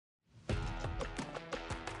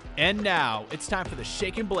And now, it's time for the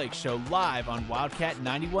Shake and Blake Show live on Wildcat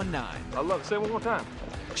 91.9. I love it. Say it one more time.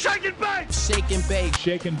 Shake and bake! Shake and bake.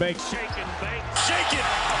 Shake and bake. Shake and bake. Shake it!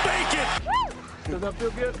 Bake it! Does that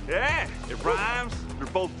feel good? Yeah, it rhymes. They're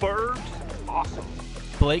both verbs. Awesome.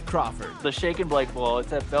 Blake Crawford. The Shake and Blake Bowl.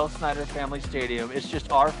 It's at Bell Snyder Family Stadium. It's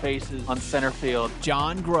just our faces on center field.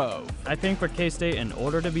 John Grove. I think for K-State, in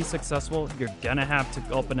order to be successful, you're going to have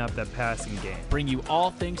to open up that passing game. Bring you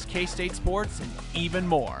all things K-State sports and even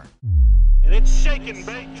more. And it's shake and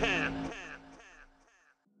bake time.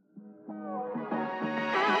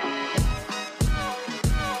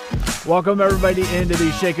 Welcome, everybody, into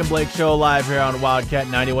the Shake and Blake Show live here on Wildcat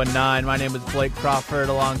 91.9. My name is Blake Crawford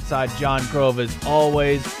alongside John Grove as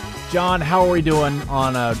always. John, how are we doing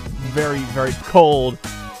on a very, very cold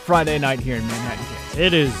Friday night here in Manhattan, Kansas?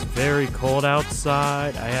 It is very cold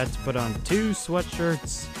outside. I had to put on 2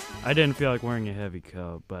 sweatshirts. I didn't feel like wearing a heavy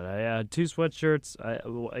coat, but I had 2 sweatshirts.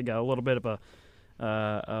 I got a little bit of a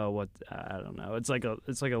I don't know. It's like a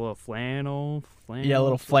little flannel. Yeah, a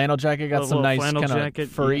little flannel jacket. Got some nice kind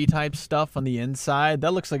of furry type stuff on the inside.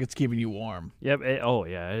 That looks like it's keeping you warm. Yep. It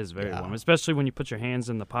is very warm, especially when you put your hands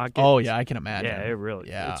in the pocket. Oh yeah, I can imagine.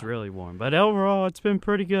 Yeah, it's really warm. But overall, it's been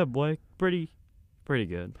pretty good, Blake. Pretty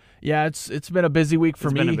good. Yeah, it's been a busy week for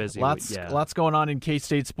me. Been a busy lots week, yeah. Lots going on in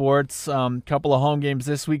K-State sports. Couple of home games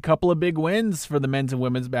this week. Couple of big wins for the men's and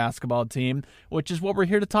women's basketball team, which is what we're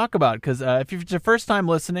here to talk about. Because if it's your first time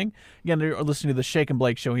listening, again, you're listening to the Shake and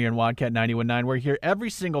Blake Show here in Wildcat 91.9. We're here every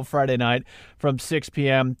single Friday night from 6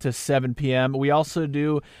 p.m. to 7 p.m. We also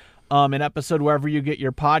do an episode wherever you get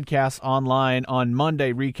your podcasts online on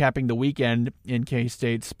Monday, recapping the weekend in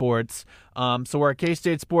K-State sports. So we're a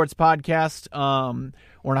K-State sports podcast.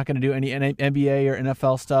 We're not going to do any NBA or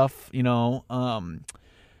NFL stuff. You know, I'm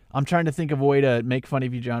trying to think of a way to make fun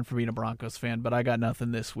of you, John, for being a Broncos fan, but I got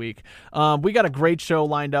nothing this week. We got a great show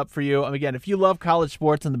lined up for you. Again, if you love college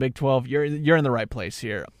sports in the Big 12, you're in the right place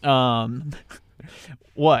here.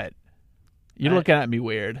 What? You're looking at me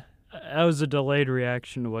weird. That was a delayed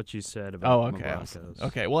reaction to what you said about the Broncos.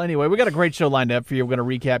 Okay. Well, anyway, we got a great show lined up for you. We're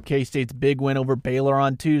going to recap K-State's big win over Baylor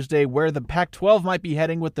on Tuesday, where the Pac-12 might be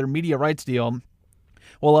heading with their media rights deal.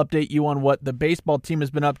 We'll update you on what the baseball team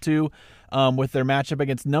has been up to with their matchup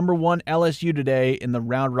against number 1 LSU today in the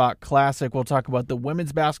Round Rock Classic. We'll talk about the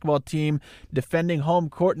women's basketball team defending home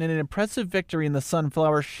court in an impressive victory in the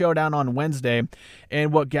Sunflower Showdown on Wednesday,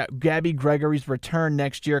 and what Gabby Gregory's return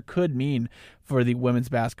next year could mean for the women's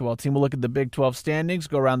basketball team. We'll look at the Big 12 standings,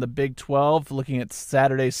 go around the Big 12, looking at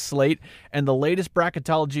Saturday's slate and the latest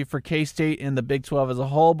bracketology for K-State and the Big 12 as a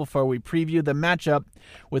whole before we preview the matchup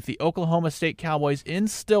with the Oklahoma State Cowboys in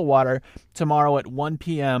Stillwater tomorrow at 1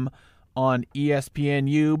 p.m. on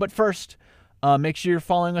ESPNU. But first, make sure you're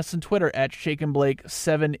following us on Twitter at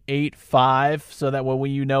ShakeandBlake785 so that way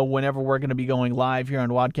you know whenever we're going to be going live here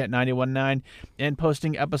on Wildcat 91.9 and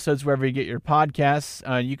posting episodes wherever you get your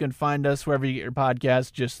podcasts. You can find us wherever you get your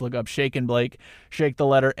podcasts. Just look up Shake and Blake, shake the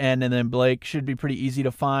letter N and then Blake. Should be pretty easy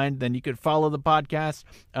to find. Then you could follow the podcast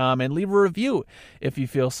and leave a review if you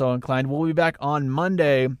feel so inclined. We'll be back on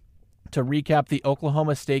Monday to recap the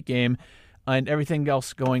Oklahoma State game and everything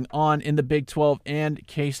else going on in the Big 12 and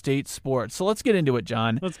K-State sports. So let's get into it,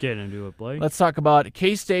 John. Let's get into it, Blake. Let's talk about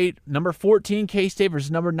K-State, number 14 K-State versus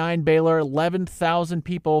number 9 Baylor, 11,000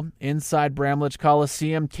 people inside Bramlage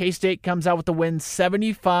Coliseum. K-State comes out with the win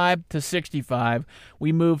 75-65.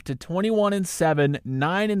 We move to 21-7,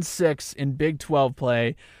 9-6 in Big 12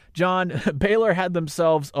 play. John, Baylor had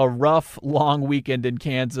themselves a rough, long weekend in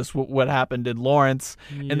Kansas, what happened in Lawrence,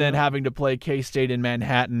 and then having to play K-State in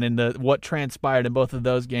Manhattan, and what transpired in both of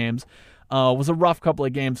those games was a rough couple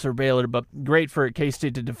of games for Baylor, but great for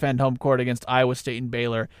K-State to defend home court against Iowa State and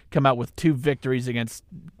Baylor, come out with 2 victories against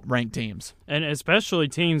ranked teams. And especially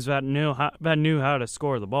teams that knew how to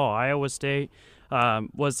score the ball. Iowa State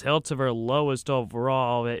was held to their lowest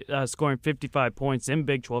overall, scoring 55 points in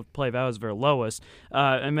Big 12 play. That was their lowest.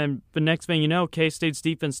 And then the next thing you know, K-State's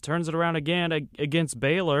defense turns it around again against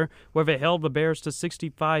Baylor, where they held the Bears to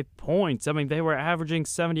 65 points. I mean, they were averaging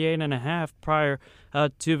 78.5 prior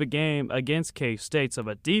to the game against K-State. So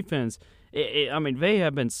the defense, they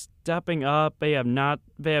have been stepping up. They have not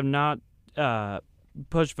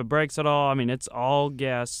pushed the brakes at all. I mean, it's all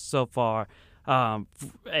gas so far.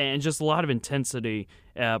 And just a lot of intensity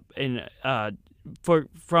from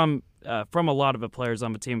a lot of the players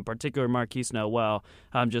on the team, in particular Marquise Noel,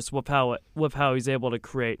 just with how he's able to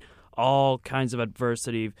create all kinds of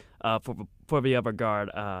adversity for the other guard,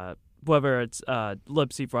 whether it's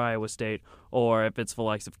Lipsy for Iowa State or if it's the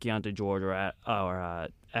likes of Keontae George or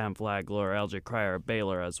Adam Flagler or LJ Cryer or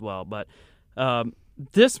Baylor as well. But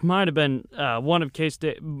this might have been one of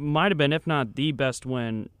K-State, might have been, if not the best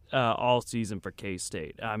win all season for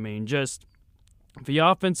K-State. I mean, just the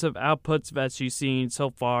offensive outputs that you've seen so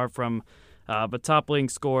far from the top leading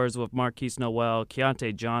scorers with Marquise Noel,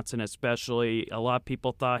 Keontae Johnson especially. A lot of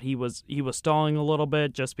people thought he was stalling a little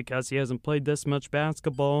bit just because he hasn't played this much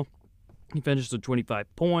basketball. He finished with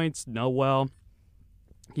 25 points. Noel,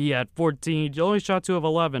 he had 14. He only shot 2 of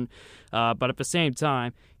 11, but at the same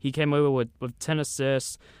time, he came away with 10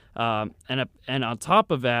 assists, and on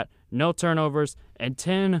top of that, no turnovers and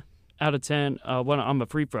 10 out of 10 on the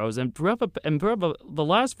free throws. And throughout the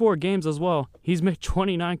last 4 games as well, he's made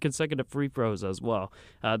 29 consecutive free throws as well.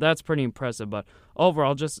 That's pretty impressive. But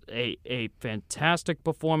overall, just a fantastic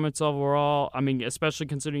performance overall. I mean, especially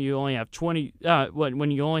considering you only have 20 when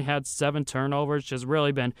you only had 7 turnovers, which has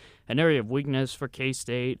really been an area of weakness for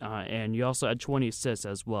K-State. And you also had 20 assists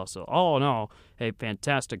as well. So all in all, a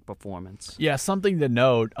fantastic performance. Yeah, something to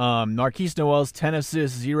note, Marquise Noel's 10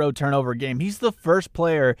 assists, 0 turnover game. He's the first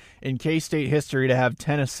player in K-State history to have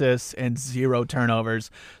 10 assists and 0 turnovers.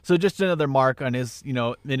 So just another mark on his,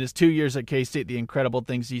 in his 2 years at K-State, the incredible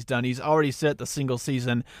things he's done. He's already set the single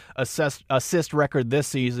season assist record this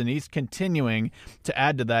season. He's continuing to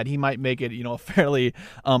add to that. He might make it, a fairly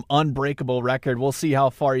unbreakable record. We'll see how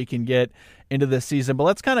far he can get into this season. But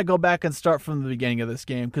let's kind of go back and start from the beginning of this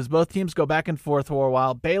game, because both teams go back and forth for a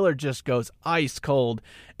while. Baylor just goes ice cold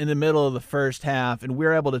in the middle of the first half, and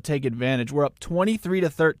we're able to take advantage. We're up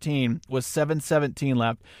 23-13 with 7:17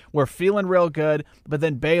 left. We're feeling real good, but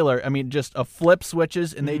then Baylor, just a flip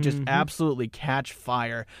switches, and they just absolutely catch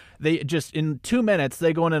fire. They just, in 2 minutes,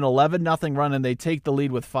 they go on an 11-0 run, and they take the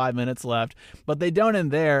lead with 5 minutes left. But they don't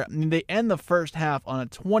end there. They end the first half on a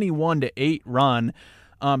 21-8 run.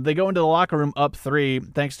 They go into the locker room up 3,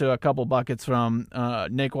 thanks to a couple buckets from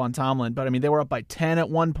Naquan Tomlin. But, they were up by 10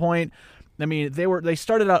 at one point. They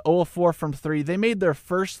started out 0-4 from 3. They made their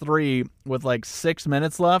first 3 with 6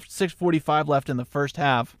 minutes left, 6:45 left in the first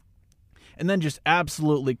half. And then just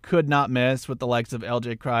absolutely could not miss with the likes of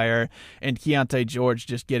LJ Cryer and Keontae George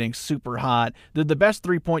just getting super hot. They're the best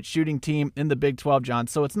three-point shooting team in the Big 12, John,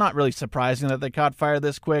 so it's not really surprising that they caught fire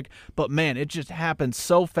this quick. But, man, it just happened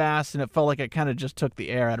so fast, and it felt like it kind of just took the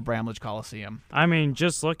air out of Bramlage Coliseum.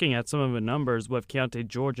 Just looking at some of the numbers with Keontae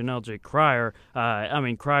George and LJ Cryer,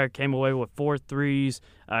 Cryer came away with 4 threes,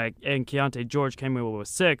 and Keontae George came away with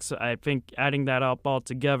 6. I think adding that up all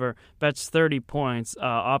together, that's 30 points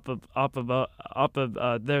off of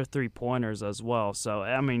their 3-pointers as well. So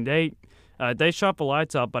they shot the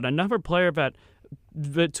lights out. But another player that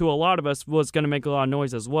to a lot of us was going to make a lot of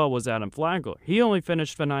noise as well was Adam Flagler. He only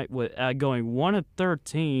finished the night with going 1 of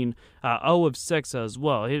 13, 0 of 6 as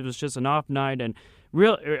well. It was just an off night and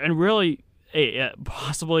really.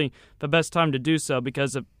 Possibly the best time to do so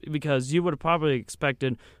because you would have probably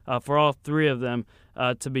expected for all 3 of them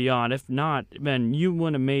to be on. If not, then you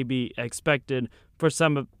would have maybe expected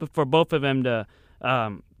for both of them to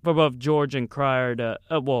for both George and Cryer to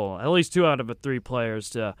at least 2 out of the 3 players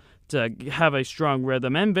to have a strong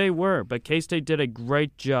rhythm, and they were. But K-State did a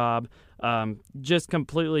great job. Just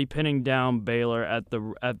completely pinning down Baylor at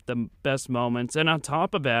the best moments, and on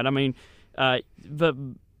top of that,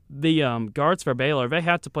 the guards for Baylor, they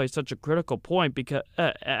had to play such a critical point because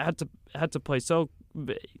had to play so.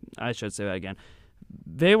 I should say that again.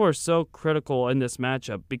 They were so critical in this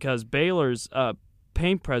matchup because Baylor's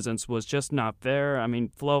paint presence was just not there.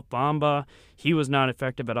 Flo Famba, he was not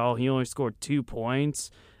effective at all. He only scored 2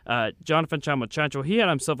 points. Jonathan Chamochacho, he had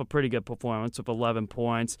himself a pretty good performance with 11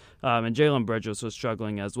 points, and Jalen Bridges was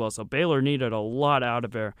struggling as well. So Baylor needed a lot out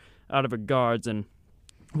of their guards, and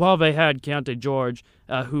while they had Keontae George,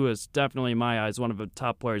 who is definitely, in my eyes, one of the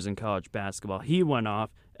top players in college basketball, he went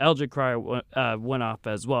off. LJ Cryer went off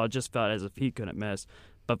as well. It just felt as if he couldn't miss.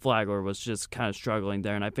 But Flagler was just kind of struggling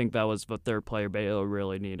there, and I think that was the third player Baylor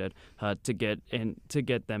really needed to get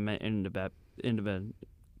them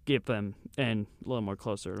get them in a little more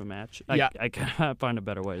closer to a match. Yeah. I can't find a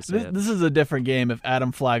better way to say it. This is a different game if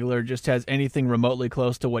Adam Flagler just has anything remotely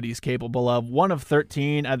close to what he's capable of. 1 of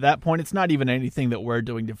 13. At that point, it's not even anything that we're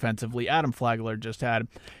doing defensively. Adam Flagler just had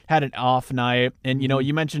an off night. And,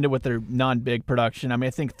 you mentioned it with their non-big production. I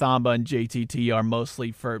think Thamba and JTT are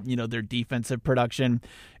mostly for, their defensive production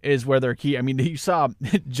is where they're key. You saw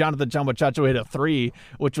Jonathan Chamochacho hit a 3,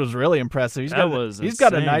 which was really impressive. He's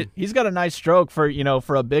got a nice stroke for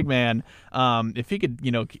a big man. If he could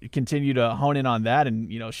continue to hone in on that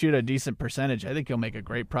and shoot a decent percentage, I think he'll make a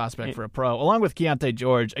great prospect for a pro. Along with Keontae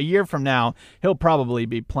George, a year from now he'll probably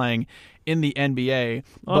be playing in the NBA.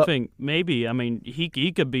 I think maybe. I mean,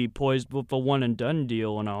 he could be poised with a one-and-done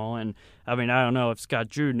deal and all. And, I mean, I don't know if Scott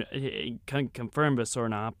Drew can confirm this or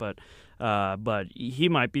not, but he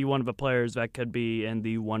might be one of the players that could be in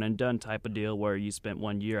the one-and-done type of deal where you spent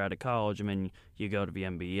 1 year out of college and then you go to the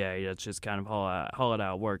NBA. That's just kind of how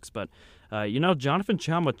it works. But, Jonathan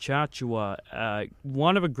Chama,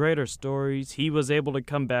 one of the greater stories, he was able to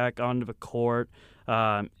come back onto the court.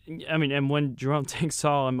 And when Jerome Tang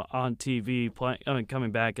saw him on TV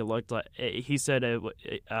coming back, it looked like he said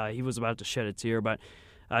he was about to shed a tear. But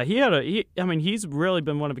he's really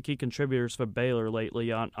been one of the key contributors for Baylor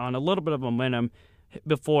lately on a little bit of momentum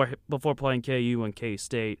before playing KU and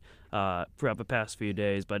K-State throughout the past few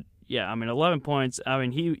days. But yeah, I mean, 11 points. I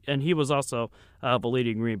mean, he was also the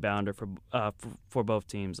leading rebounder for both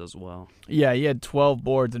teams as well. Yeah, he had 12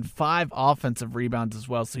 boards and 5 offensive rebounds as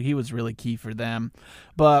well, so he was really key for them.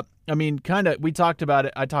 But I mean, we talked about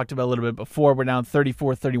it. I talked about it a little bit before. We're down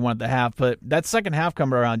 34-31 at the half, but that second half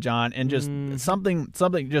come around, John, and just something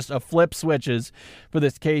just a flip switches for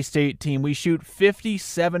this K-State team. We shoot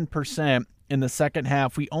 57% in the second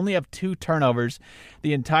half. We only have 2 turnovers.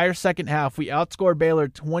 The entire second half, we outscored Baylor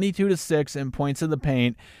 22-6 in points in the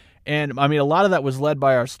paint. And, I mean, a lot of that was led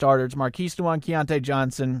by our starters. Marquise Dewan, Keontae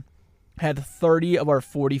Johnson had 30 of our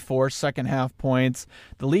 44 second-half points.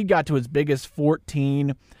 The lead got to as big as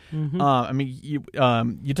 14. I mean,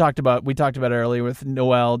 we talked about it earlier with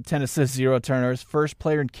Noel, 10 assists, 0 turnovers. First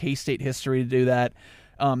player in K-State history to do that.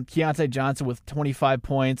 Keontae Johnson with 25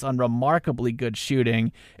 points on remarkably good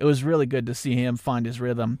shooting. It was really good to see him find his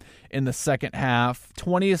rhythm in the second half.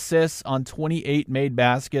 20 assists on 28 made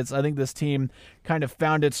baskets. I think this team kind of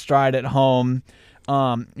found its stride at home.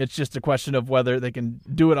 It's just a question of whether they can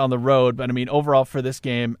do it on the road. But, I mean, overall for this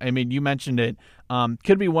game, I mean, you mentioned it,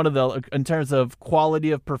 could be one of the, in terms of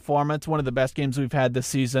quality of performance, one of the best games we've had this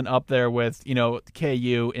season, up there with,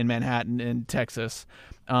 KU in Manhattan and Texas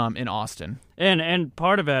in Austin. And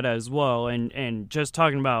part of that as well, and just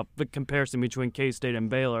talking about the comparison between K-State and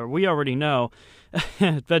Baylor, we already know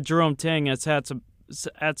that Jerome Tang has had some.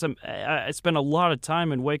 I spent a lot of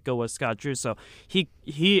time in Waco with Scott Drew, so he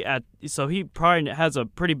probably has a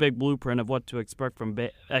pretty big blueprint of what to expect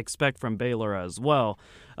from Baylor as well.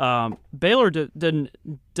 Baylor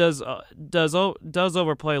does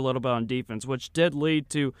overplay a little bit on defense, which did lead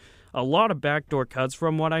to a lot of backdoor cuts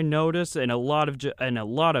from what I noticed, and a lot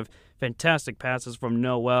of fantastic passes from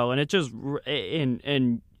Noel, and it just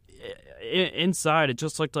inside it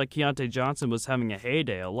just looked like Keontae Johnson was having a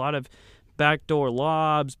heyday. A lot of backdoor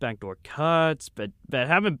lobs, backdoor cuts, but that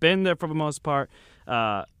haven't been there for the most part.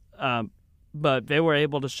 But they were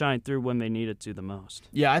able to shine through when they needed to the most.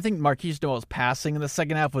 Yeah, I think Marquise Noel's passing in the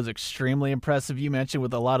second half was extremely impressive. You mentioned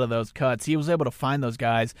with a lot of those cuts, he was able to find those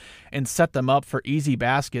guys and set them up for easy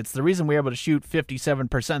baskets. The reason we were able to shoot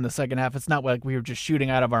 57% in the second half, it's not like we were just shooting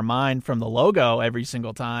out of our mind from the logo every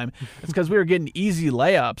single time. It's because we were getting easy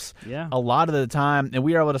layups a lot of the time, and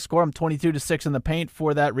we were able to score them 22-6 in the paint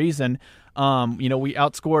for that reason. We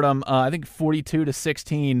outscored them, I think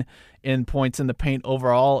 42-16 in points in the paint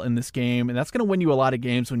overall in this game, and that's going to win you a lot of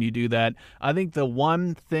games when you do that. I think the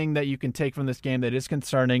one thing that you can take from this game that is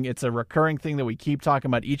concerning, it's a recurring thing that we keep talking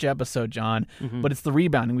about each episode, John, but it's the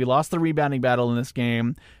rebounding. We lost the rebounding battle in this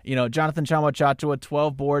game. Jonathan Chama,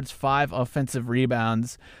 12 boards, 5 offensive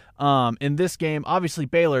rebounds. In this game, obviously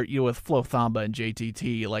Baylor, with Flo Thamba and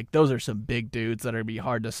JTT, like those are some big dudes that are going to be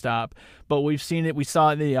hard to stop. But we've seen it. We saw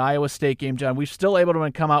it in the Iowa State game, John. We're still able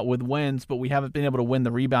to come out with wins, but we haven't been able to win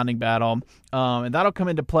the rebounding battle. And that'll come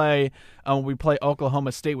into play when we play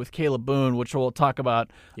Oklahoma State with Caleb Boone, which we'll talk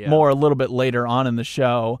about more a little bit later on in the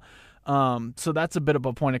show. So that's a bit of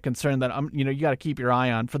a point of concern that you got to keep your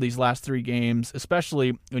eye on for these last 3 games,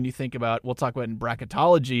 especially when you think about, we'll talk about in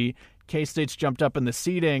bracketology, K-State's jumped up in the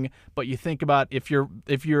seeding, but you think about if you're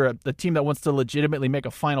the team that wants to legitimately make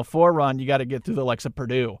a Final Four run, you got to get through the likes of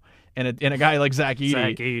Purdue and a guy like Zach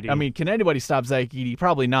Edey. I mean, can anybody stop Zach Edey?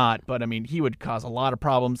 Probably not, but I mean, he would cause a lot of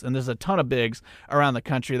problems, and there's a ton of bigs around the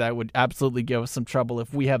country that would absolutely give us some trouble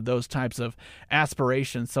if we have those types of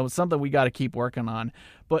aspirations. So it's something we got to keep working on.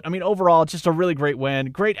 But, I mean, overall, just a really great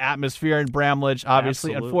win. Great atmosphere in Bramlage,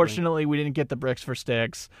 obviously. Absolutely. Unfortunately, we didn't get the bricks for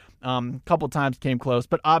sticks. A couple times came close.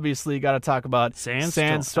 But, obviously, you got to talk about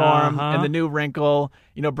Sandstorm and the new wrinkle,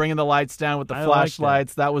 bringing the lights down with the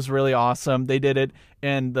flashlights. That was really awesome. They did it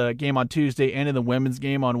in the game on Tuesday and in the women's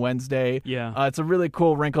game on Wednesday. Yeah. It's a really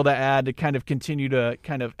cool wrinkle to add to kind of continue to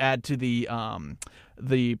kind of add to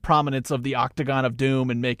the prominence of the Octagon of Doom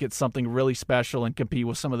and make it something really special and compete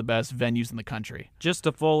with some of the best venues in the country. Just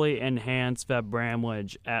to fully enhance that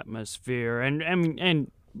Bramlage atmosphere.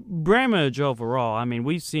 And Bramage overall, I mean,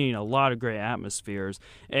 we've seen a lot of great atmospheres,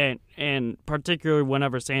 and particularly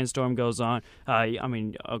whenever Sandstorm goes on, I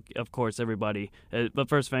mean, of course, everybody, the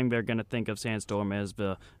first thing they're going to think of Sandstorm is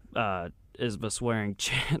the swearing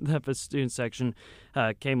chant that the student section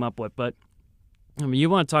came up with. But, I mean, you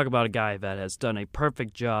want to talk about a guy that has done a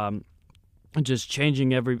perfect job just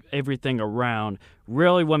changing everything around.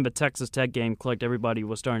 Really, when the Texas Tech game clicked, everybody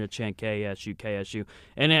was starting to chant KSU, KSU,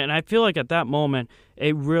 and I feel like at that moment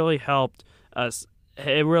it really helped us.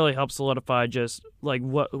 It really helped solidify just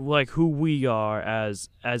who we are as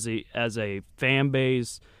a fan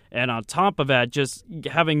base, and on top of that, just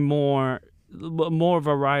having more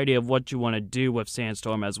variety of what you want to do with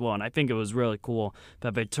Sandstorm as well. And I think it was really cool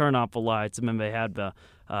that they turned off the lights and then they had the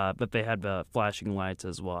flashing lights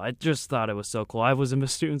as well. I just thought it was so cool. I was in the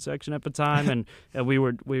student section at the time, and we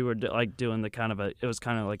were like doing it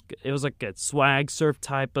was like a swag surf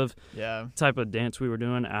type of dance we were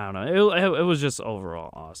doing. I don't know. It was just overall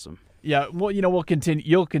awesome. Yeah, well, we'll continue.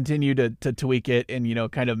 You'll continue to tweak it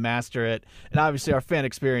and kind of master it, and obviously our fan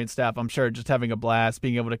experience staff, I'm sure, just having a blast,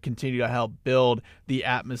 being able to continue to help build the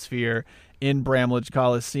atmosphere in Bramlage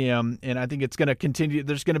Coliseum, and I think it's going to continue.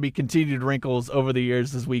 There's going to be continued wrinkles over the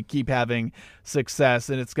years as we keep having success,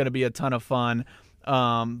 and it's going to be a ton of fun.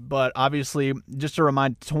 But obviously, just to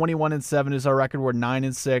remind, 21-7 is our record. We're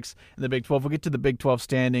 9-6 in the Big 12. We'll get to the Big 12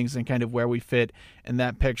 standings and kind of where we fit in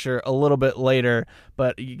that picture a little bit later.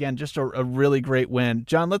 But again, just a really great win.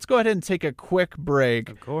 John, let's go ahead and take a quick break.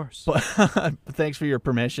 Of course. But, thanks for your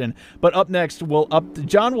permission. But up next,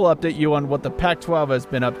 John will update you on what the Pac-12 has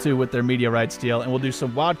been up to with their media rights deal, and we'll do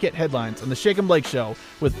some Wildcat headlines on the Shake and Blake Show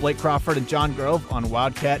with Blake Crawford and John Grove on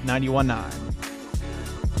Wildcat 91.9.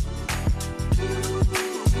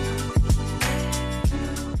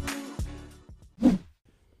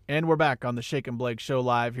 And we're back on the Shake and Blake Show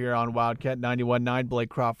live here on Wildcat 91.9. Blake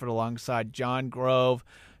Crawford alongside John Grove.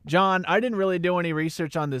 John, I didn't really do any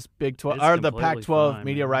research on this Big 12 or the Pac-12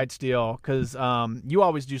 media rights deal because you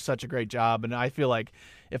always do such a great job, and I feel like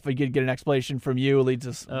if we could get an explanation from you, it leads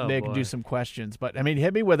us Nick and do some questions. But I mean,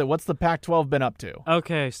 hit me with it. What's the Pac-12 been up to?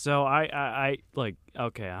 Okay, so I'm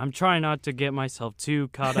trying not to get myself too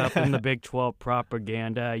caught up in the Big 12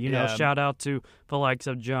 propaganda. Shout out to the likes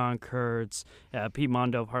of John Kurtz, Pete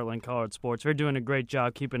Mondo of Heartland College Sports. They're doing a great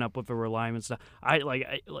job keeping up with the reliance stuff.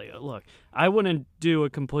 Look, I wouldn't do a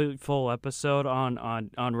complete full episode on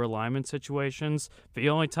reliance situations. The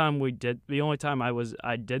only time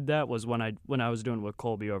I did that was when I was doing it with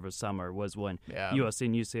Colby over summer, was when USC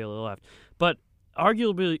and UCLA left. But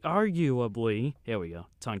arguably, here we go,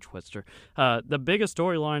 tongue twister. The biggest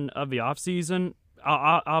storyline of the offseason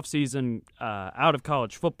out of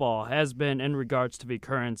college football has been in regards to the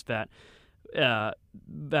occurrence that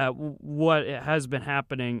what has been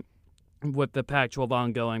happening with the Pac-12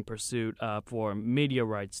 ongoing pursuit for media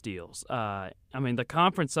rights deals. I mean, the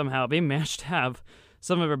conference somehow, they managed to have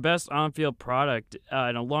some of their best on-field product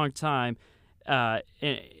in a long time,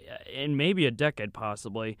 in maybe a decade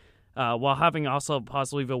possibly, while having also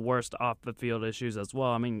possibly the worst off-the-field issues as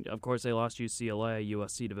well. I mean, of course, they lost UCLA,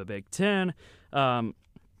 USC to the Big Ten,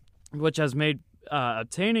 which has made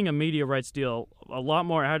obtaining a media rights deal a lot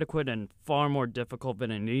more adequate and far more difficult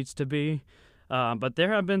than it needs to be. But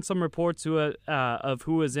there have been some reports of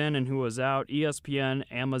who is in and who is out. ESPN,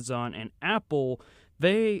 Amazon, and Apple,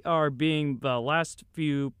 they are being the last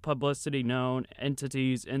few publicity-known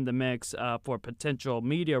entities in the mix for potential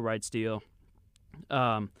media rights deal.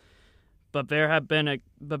 But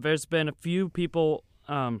there's been a few people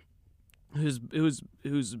who's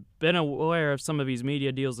been aware of some of these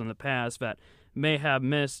media deals in the past that may have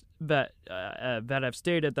missed that have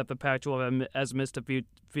stated that the Pac-12 has missed a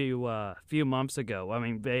few months ago. I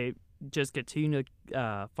mean, they just continue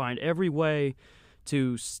to find every way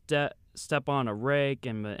to step on a rake,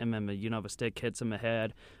 and the stick hits them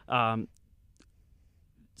ahead.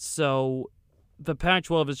 So the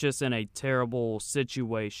Pac-12 is just in a terrible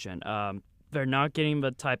situation. They're not getting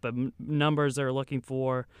the type of numbers they're looking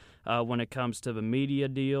for when it comes to the media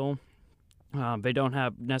deal. They don't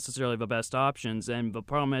have necessarily the best options, and the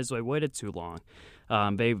problem is they waited too long.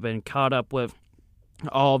 They've been caught up with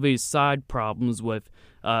all these side problems with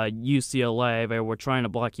UCLA. They were trying to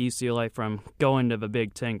block UCLA from going to the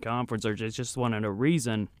Big Ten Conference, or just wanted a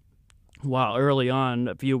reason. While early on,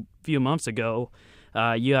 a few months ago,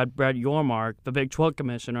 you had Brett Yormark, the Big 12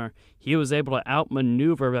 commissioner. He was able to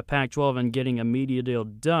outmaneuver the Pac-12 in getting a media deal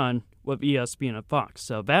done with ESPN and Fox.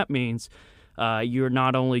 So that means you're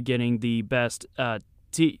not only getting the best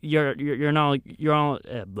you're not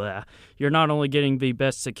only getting the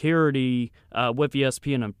best security with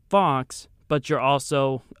ESPN and Fox, but you're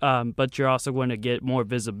also going to get more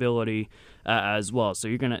visibility as well. So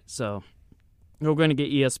you're going to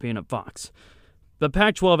get ESPN and Fox. The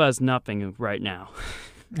Pac-12 has nothing right now.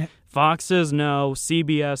 Fox says no,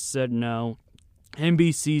 CBS said no,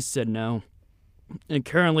 NBC said no, and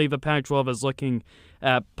currently the Pac-12 is looking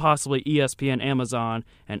at possibly ESPN, Amazon,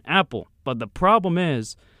 and Apple. But the problem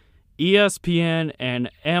is ESPN and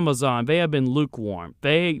Amazon, they have been lukewarm.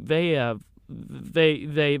 They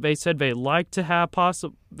said they like to have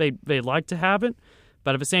it,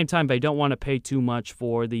 but at the same time they don't want to pay too much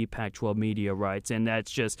for the Pac-12 media rights, and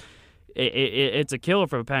that's just it's a killer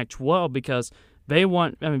for the Pac-12 because they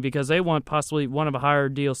want possibly one of the higher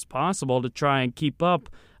deals possible to try and keep up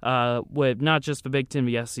with not just the Big Ten,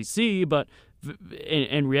 the SEC, but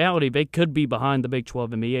in reality, they could be behind the Big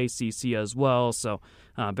 12 and the ACC as well. So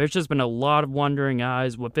there's just been a lot of wondering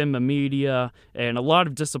eyes within the media and a lot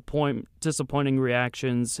of disappointing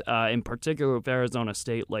reactions, in particular with Arizona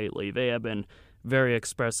State lately. They have been very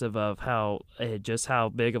expressive of how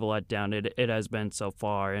big of a letdown it has been so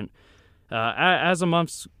far. And as a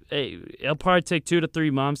month, it'll probably take 2 to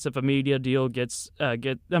 3 months if a media deal 2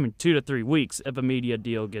 to 3 weeks if a media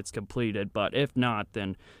deal gets completed. But if not,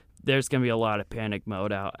 then there's going to be a lot of panic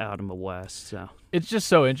mode out in the West. So it's just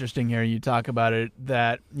so interesting here. You talk about it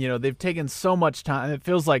that, they've taken so much time. It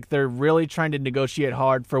feels like they're really trying to negotiate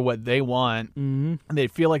hard for what they want. Mm-hmm. And they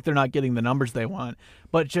feel like they're not getting the numbers they want.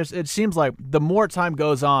 But it seems like the more time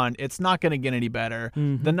goes on, it's not going to get any better.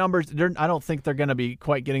 Mm-hmm. The numbers, I don't think they're going to be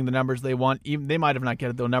quite getting the numbers they want. Even they might have not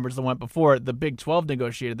get the numbers they want before the Big 12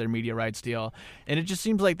 negotiated their media rights deal. And it just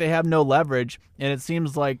seems like they have no leverage. And it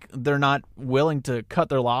seems like they're not willing to cut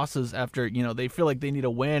their losses after, they feel like they need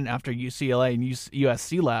a win after UCLA and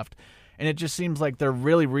USC left. And it just seems like they're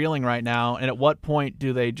really reeling right now. And at what point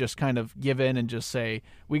do they just kind of give in and just say,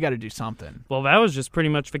 we got to do something? Well, that was just pretty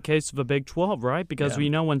much the case of the Big 12, right? Because we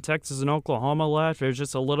know when Texas and Oklahoma left, there's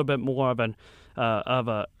just a little bit more of a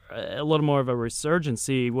little more of a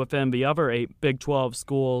resurgency within the other 8 Big 12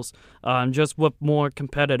 schools, just with more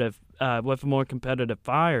competitive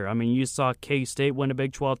fire. I mean, you saw K-State win a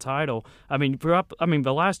Big 12 title.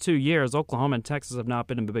 The last 2 years, Oklahoma and Texas have not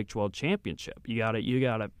been in the Big 12 championship. You got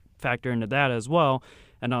to factor into that as well.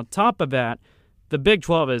 And on top of that, the Big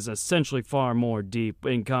 12 is essentially far more deep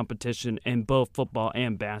in competition in both football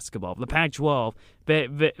and basketball. The Pac-12,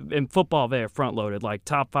 in football, they are front-loaded, like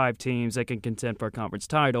top 5 teams that can contend for a conference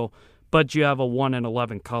title. But you have a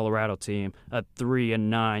 1-11 Colorado team, a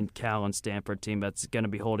 3-9 Cal and Stanford team that's going to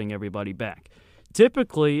be holding everybody back.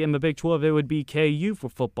 Typically, in the Big 12, it would be KU for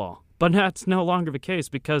football. But that's no longer the case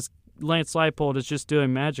because Lance Leipold is just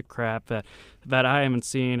doing magic crap that I haven't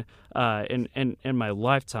seen in my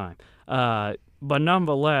lifetime. But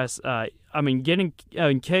nonetheless, getting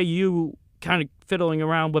KU kind of fiddling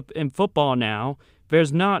around in football now,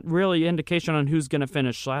 there's not really indication on who's going to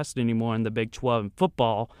finish last anymore in the Big 12 in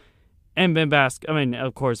football. And then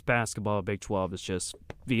of course, basketball, Big 12 is just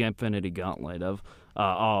the infinity gauntlet of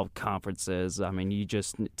all conferences. I mean, you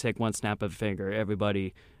just take one snap of a finger,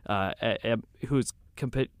 everybody who's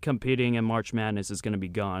competing in March Madness is going to be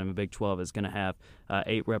gone, and the Big 12 is going to have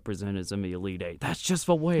 8 representatives in the Elite 8. That's just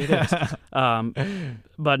the way it is.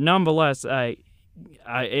 But nonetheless,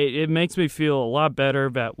 it makes me feel a lot better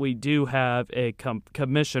that we do have a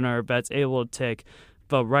commissioner that's able to take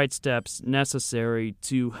the right steps necessary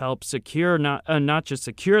to help secure not just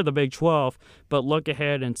secure the Big 12, but look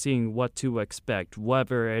ahead and seeing what to expect,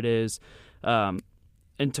 whether it is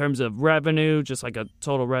in terms of revenue, just like a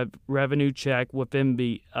total revenue check within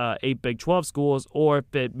the 8 Big 12 schools, or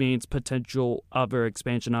if it means potential other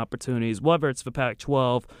expansion opportunities, whether it's the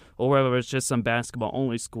Pac-12 or whether it's just some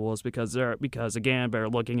basketball-only schools, because again, they're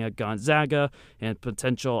looking at Gonzaga and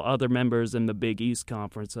potential other members in the Big East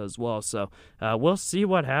Conference as well. So we'll see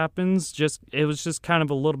what happens. It was just kind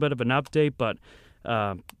of a little bit of an update, but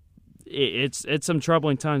it's some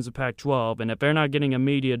troubling times with Pac-12, and if they're not getting a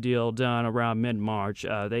media deal done around mid-March,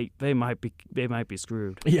 they might be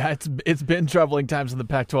screwed. Yeah, it's been troubling times in the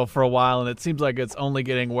Pac-12 for a while, and it sees like it's only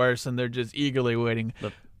getting worse, and they're just eagerly waiting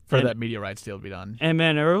for that media rights deal to be done. And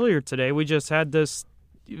man, earlier today we just had this.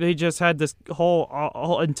 They just had this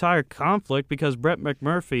whole entire conflict because Brett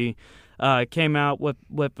McMurphy came out with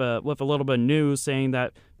a little bit of news saying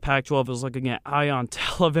that Pac-12 is looking at Ion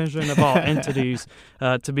Television of all entities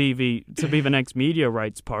to be the next media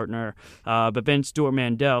rights partner. But then Stuart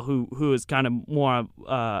Mandel, who is kind of more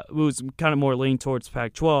leaned towards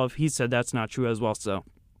Pac-12, he said that's not true as well. So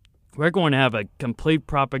we're going to have a complete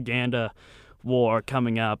propaganda war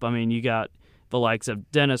coming up. I mean, you got the likes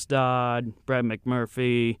of Dennis Dodd, Brett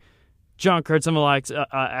McMurphy, John Kurtz likes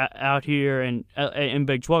out here in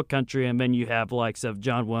Big 12 country, and then you have likes of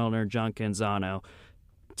John Wilner, John Canzano,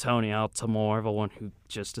 Tony Altamore, the one who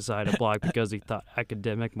just decided to block because he thought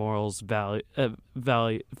academic morals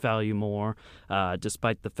value more,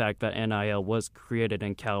 despite the fact that NIL was created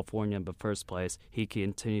in California in the first place. He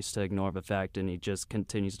continues to ignore the fact, and he just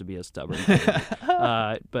continues to be a stubborn kid.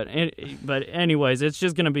 But anyways,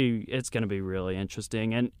 it's gonna be really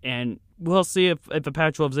interesting, and we'll see if the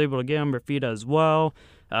Pac-12 is able to get on their feet as well.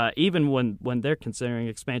 Even when they're considering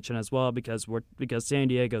expansion as well, because San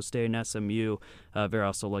Diego State and SMU, they're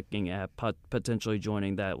also looking at potentially joining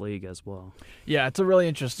that league as well. Yeah, it's a really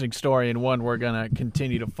interesting story and one we're going to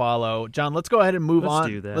continue to follow. John, let's go ahead and move on.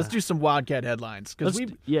 Do that. Let's do some Wildcat headlines. Let's do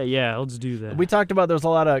that. We talked about there's a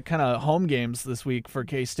lot of kind of home games this week for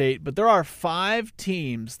K-State, but there are 5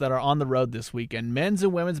 teams that are on the road this weekend. Men's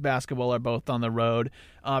and women's basketball are both on the road.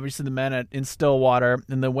 Obviously, the men in Stillwater,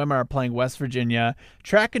 and the women are playing West Virginia.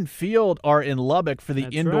 Track and field are in Lubbock for the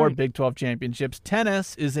indoor Big 12 championships.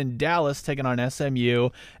 Tennis is in Dallas taking on SMU.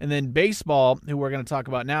 And then baseball, who we're going to talk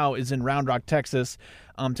about now, is in Round Rock, Texas,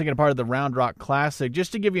 taking a part of the Round Rock Classic.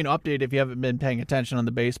 Just to give you an update if you haven't been paying attention on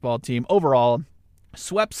the baseball team, overall,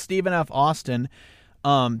 swept Stephen F. Austin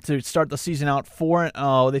to start the season out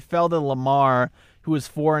 4-0. They fell to Lamar, who was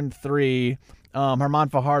 4-3. Herman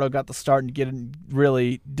Fajardo got the start and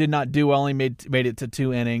really did not do well. Only made it to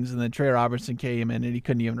 2 innings, and then Trey Robertson came in and he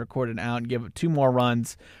couldn't even record an out and give it 2 more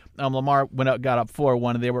runs. Lamar got up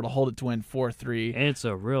 4-1, and they were to hold it to win 4-3. It's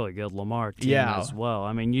a really good Lamar team as well.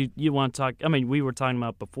 I mean, you want to talk. I mean, we were talking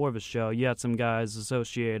about before the show. You had some guys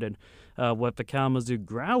associated with the Kalamazoo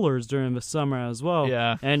Growlers during the summer as well.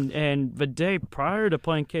 Yeah. And the day prior to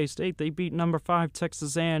playing K-State, they beat number 5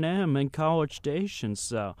 Texas A&M in College Station.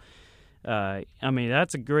 So. I mean,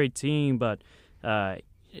 that's a great team, but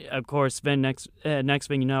of course, then next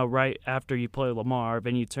thing you know, right after you play Lamar,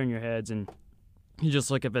 then you turn your heads and you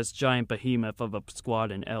just look at this giant behemoth of a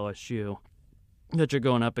squad in LSU that you're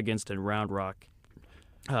going up against in Round Rock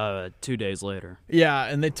 2 days later. Yeah,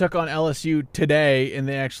 and they took on LSU today, and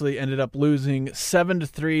they actually ended up losing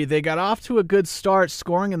 7-3. They got off to a good start,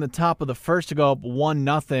 scoring in the top of the first to go up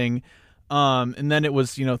 1-0. And then it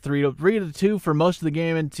was 3-2 for most of the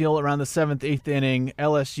game until around the 7th, 8th inning.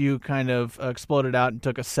 LSU kind of exploded out and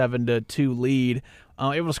took a 7-2 lead,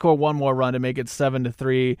 able to score one more run to make it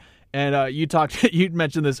 7-3. And you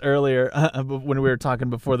mentioned this earlier when we were talking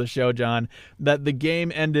before the show, John, that the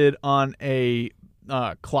game ended on a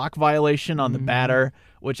clock violation on the batter,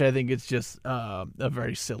 which I think is just a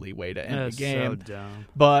very silly way to end the game. So dumb.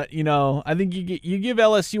 But I think you give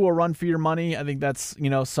LSU a run for your money. I think that's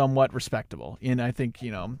somewhat respectable, and I think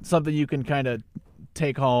something you can kind of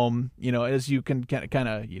take home, as you can kind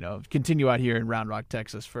of continue out here in Round Rock,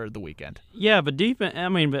 Texas for the weekend. Yeah, but defense. I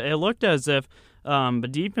mean, it looked as if the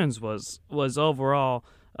defense was overall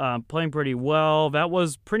playing pretty well. That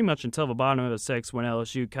was pretty much until the bottom of the 6th when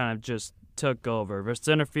LSU kind of just took over. The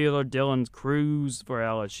center fielder, Dylan Cruz for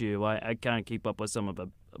LSU. I kind of keep up with some of the,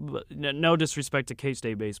 no disrespect to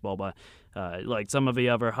K-State baseball, but like some of the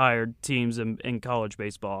other hired teams in college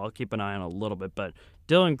baseball, I'll keep an eye on a little bit. But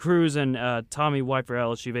Dylan Cruz and Tommy White for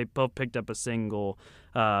LSU, they both picked up a single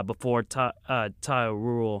before Ty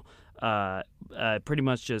Rule pretty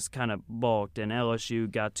much just kind of balked, and LSU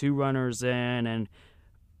got 2 runners in, and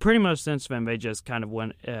pretty much since then, they just kind of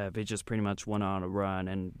went. They just pretty much went on a run,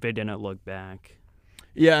 and they didn't look back.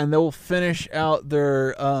 Yeah, and they'll finish out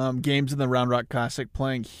their games in the Round Rock Classic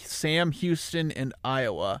playing Sam Houston and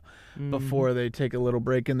Iowa before they take a little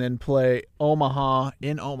break and then play Omaha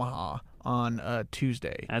on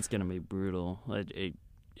Tuesday. That's gonna be brutal.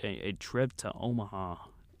 A trip to Omaha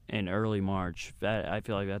in early March. I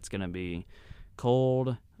feel like that's gonna be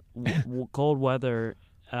cold, cold weather.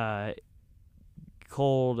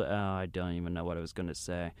 Cold. I don't even know what I was going to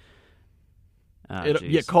say.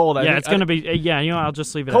 Cold. It's going to be. I'll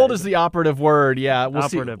just leave it. Cold is the operative word. Yeah, we'll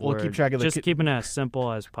keep track of just keeping it as simple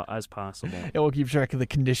as possible. And we'll keep track of the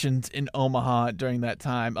conditions in Omaha during that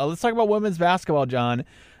time. Let's talk about women's basketball, John.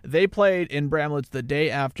 They played in Bramlett the day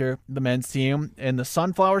after the men's team in the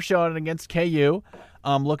Sunflower Showdown against KU,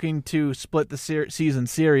 looking to split the season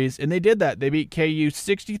series, and they did that. They beat KU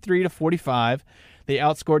 63-45. They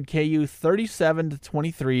outscored KU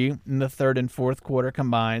 37-23 in the third and fourth quarter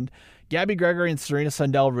combined. Gabby Gregory and Serena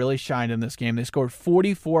Sundell really shined in this game. They scored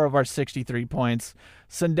 44 of our 63 points.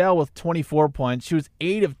 Sundell with 24 points. She was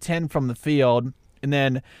 8 of 10 from the field. And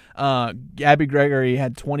then Gabby Gregory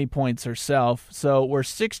had 20 points herself. So we're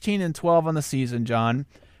 16-12 on the season, John.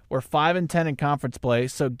 We're 5-10 in conference play,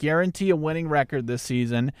 so guarantee a winning record this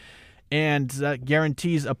season. and that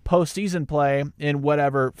guarantees a postseason play in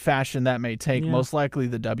whatever fashion that may take, most likely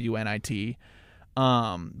the WNIT.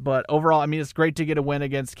 But overall, I mean, it's great to get a win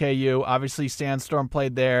against KU. Obviously, Sandstorm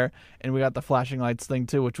played there, and we got the flashing lights thing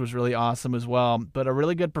too, which was really awesome as well. But a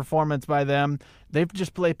really good performance by them. They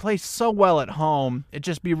play so well at home. It'd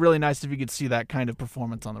just be really nice if you could see that kind of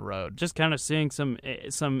performance on the road. Just kind of seeing some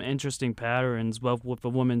interesting patterns, both with the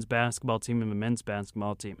women's basketball team and the men's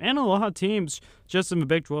basketball team, and a lot of teams just in the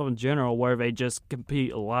Big 12 in general, where they just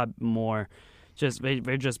compete a lot more.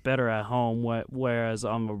 They're just better at home, whereas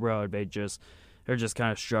on the road they're just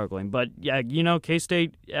kind of struggling. But yeah,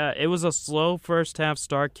 K-State. It was a slow first half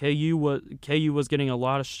start. KU was getting a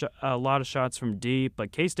lot of shots from deep,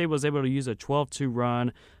 but K-State was able to use a 12-2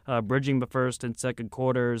 run, bridging the first and second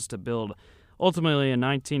quarters to build ultimately a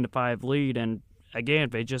 19-5 lead. And again,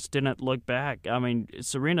 they just didn't look back. I mean,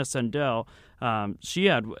 Serena Sundell,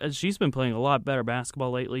 she's been playing a lot better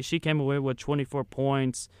basketball lately. She came away with 24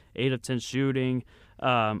 points, 8 of 10 shooting.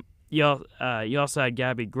 You also had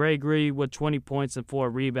Gabby Gregory with 20 points and 4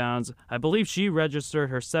 rebounds. I believe she registered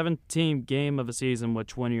her 17th game of the season with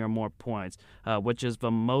 20 or more points, which is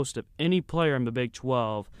the most of any player in the Big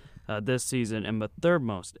 12 this season, and the third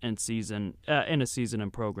most in a season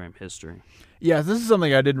in program history. Yeah, this is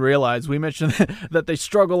something I didn't realize. We mentioned that they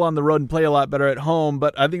struggle on the road and play a lot better at home,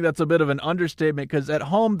 but I think that's a bit of an understatement because at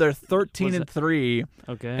home they're 13-3,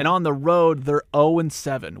 okay, and on the road they're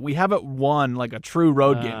 0-7. We haven't won like a true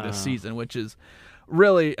road game this season, which is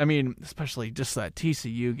really, I mean, especially just that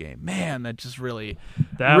TCU game. Man, that just really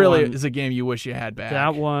is a game you wish you had back.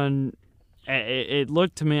 That one. It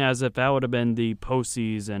looked to me as if that would have been the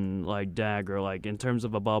postseason dagger, in terms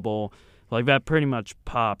of a bubble, that pretty much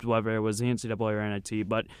popped, whether it was the NCAA or NIT.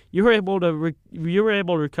 But you were able to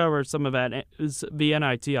recover some of that the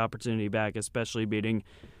NIT opportunity back, especially beating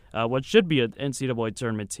what should be an NCAA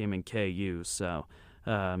tournament team in KU. So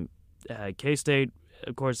K-State,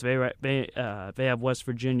 of course, they have West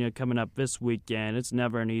Virginia coming up this weekend. It's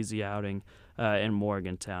never an easy outing in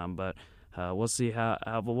Morgantown, but. We'll see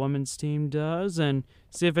how the women's team does and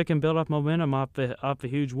see if it can build up momentum off the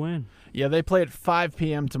huge win. Yeah, they play at 5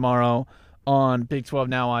 p.m. tomorrow on Big 12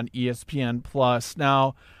 Now on ESPN+.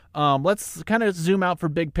 Now, let's kind of zoom out for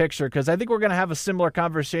big picture because I think we're going to have a similar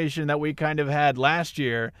conversation that we kind of had last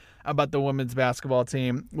year about the women's basketball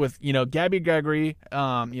team with, Gabby Gregory.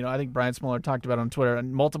 I think Brian Smoller talked about it on Twitter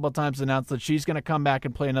and multiple times announced that she's going to come back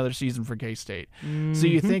and play another season for K-State. Mm-hmm. So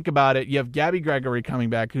you think about it, you have Gabby Gregory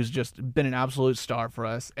coming back, who's just been an absolute star for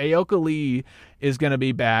us. Aoka Lee is going to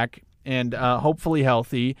be back and hopefully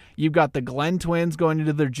healthy. You've got the Glenn twins going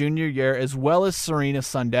into their junior year, as well as Serena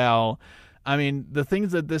Sundell. I mean, the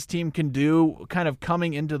things that this team can do kind of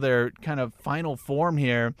coming into their kind of final form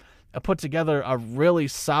here, put together a really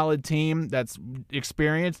solid team that's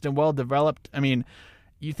experienced and well-developed. I mean,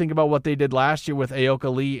 you think about what they did last year with Aoka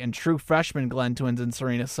Lee and true freshman Glenn twins and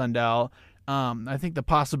Serena Sundell. I think the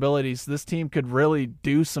possibilities, this team could really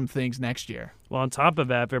do some things next year. Well, on top of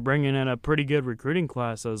that, they're bringing in a pretty good recruiting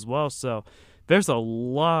class as well, so there's a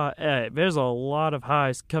lot of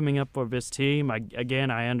highs coming up for this team. I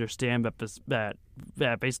understand that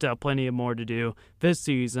they still have plenty more to do this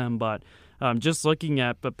season, but just looking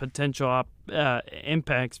at the potential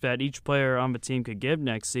impacts that each player on the team could give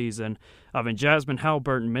next season. I mean, Jasmine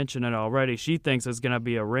Halliburton mentioned it already. She thinks it's going to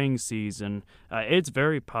be a ring season. It's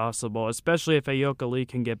very possible, especially if Aoka Lee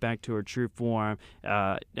can get back to her true form.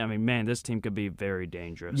 This team could be very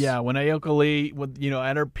dangerous. Yeah, when Aoka Lee,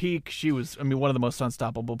 at her peak, she was, one of the most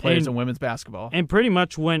unstoppable players in women's basketball. And pretty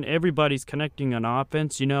much when everybody's connecting on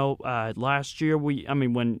offense, last year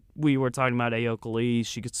when we were talking about Aoka Lee,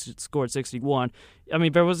 she scored 61.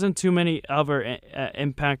 There wasn't too many other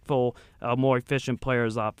impactful, more efficient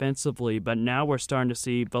players offensively, but now we're starting to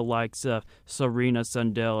see the likes of Serena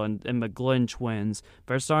Sundell and the Glenn twins.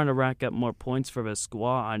 They're starting to rack up more points for the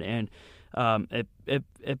squad, and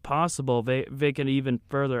if possible, they can even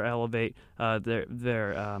further elevate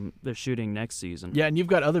their shooting next season. Yeah, and you've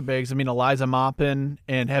got other bigs. Eliza Maupin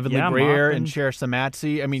and Heavenly Greer and Cher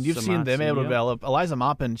Samatsi. You've seen them able to develop. Eliza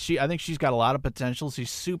Maupin, I think she's got a lot of potential.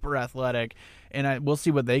 She's super athletic, and we'll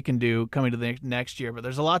see what they can do coming to the next year. But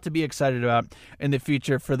there's a lot to be excited about in the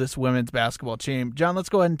future for this women's basketball team. John, let's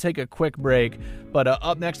go ahead and take a quick break. But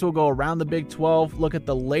up next, we'll go around the Big 12, look at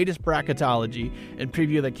the latest bracketology, and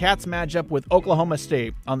preview the Cats matchup with Oklahoma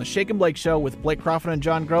State on the Shake and Blake Show with Blake Crawford and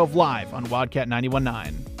John Grove live on Wildcat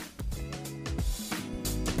 91.9.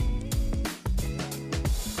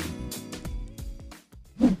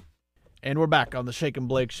 And we're back on the Shake and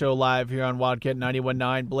Blake Show live here on Wildcat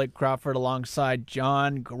 91.9. Blake Crawford alongside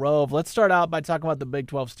John Grove. Let's start out by talking about the Big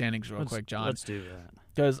 12 standings real quick, John. Let's do that.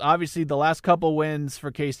 because obviously the last couple wins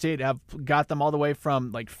for K-State have got them all the way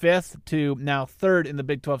from like 5th to now 3rd in the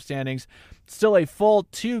Big 12 standings. Still a full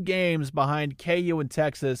 2 games behind KU and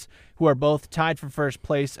Texas, who are both tied for first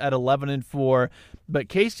place at 11-4. But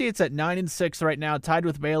K-State's at 9-6 right now, tied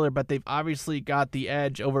with Baylor, but they've obviously got the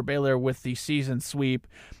edge over Baylor with the season sweep,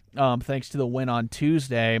 thanks to the win on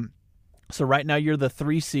Tuesday. So right now you're the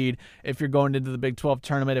 3 seed if you're going into the Big 12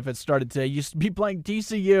 tournament. If it started today, you used to be playing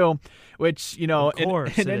TCU, which,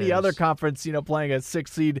 in any other conference, playing a 6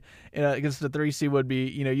 seed against a 3 seed would be,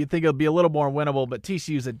 you'd think it would be a little more winnable, but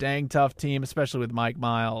TCU's a dang tough team, especially with Mike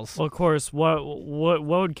Miles. Well, of course, what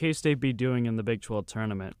would K-State be doing in the Big 12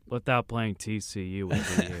 tournament without playing TCU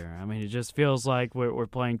every year? I mean, it just feels like we're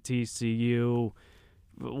playing TCU.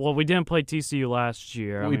 Well, we didn't play TCU last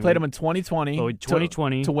year. We played them in 2020,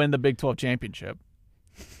 2020 to win the Big 12 championship.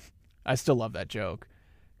 I still love that joke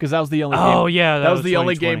because that was the only that was the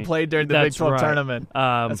only game played during the Big 12 tournament.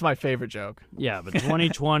 That's my favorite joke. Yeah, but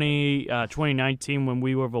 2020, 2019, when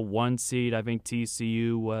we were the 1 seed, I think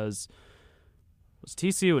TCU was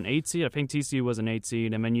TCU an 8 seed? I think TCU was an 8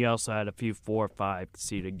 seed, and then you also had a few 4 or 5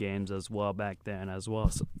 seeded games as well back then as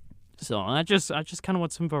well. So I just kind of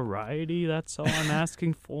want some variety. That's all I'm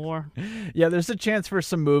asking for. Yeah, there's a chance for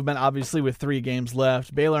some movement, obviously, with 3 games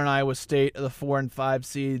left. Baylor and Iowa State are the 4 and 5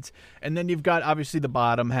 seeds. And then you've got, obviously, the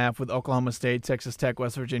bottom half with Oklahoma State, Texas Tech,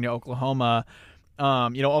 West Virginia, Oklahoma.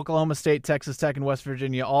 Oklahoma State, Texas Tech, and West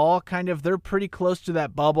Virginia all they're pretty close to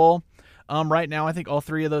that bubble. Right now, I think all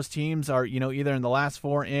 3 of those teams are, either in the last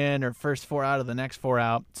 4 in or first 4 out of the next 4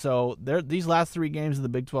 out. So these last 3 games of the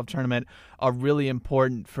Big 12 tournament are really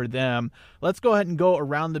important for them. Let's go ahead and go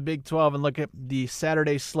around the Big 12 and look at the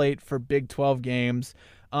Saturday slate for Big 12 games.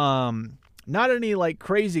 Not any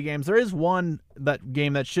crazy games. There is one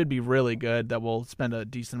game that should be really good that we'll spend a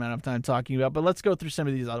decent amount of time talking about, but let's go through some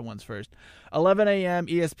of these other ones first. 11 a.m.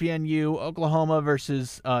 ESPNU, Oklahoma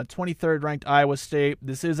versus 23rd ranked Iowa State.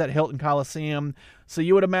 This is at Hilton Coliseum, so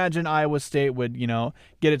you would imagine Iowa State would,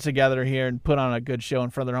 get it together here and put on a good show in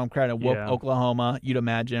front of their home crowd and whoop Oklahoma, you'd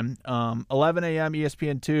imagine. 11 a.m.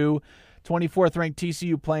 ESPN2. 24th ranked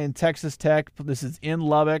TCU playing Texas Tech. This is in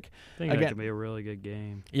Lubbock. I think that could be a really good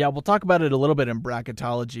game. Yeah, we'll talk about it a little bit in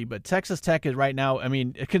bracketology, but Texas Tech is right now,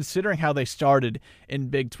 considering how they started in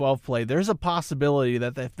Big 12 play, there's a possibility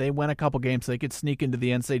that if they win a couple games, they could sneak into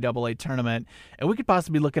the NCAA tournament, and we could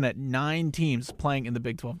possibly be looking at 9 teams playing in the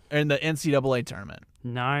Big 12 or in the NCAA tournament.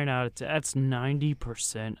 9 out of 10. That's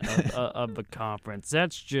 90% of the conference.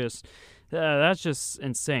 That's just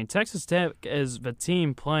insane. Texas Tech is the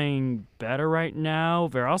team playing better right now.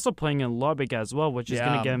 They're also playing in Lubbock as well, which is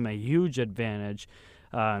going to give them a huge advantage.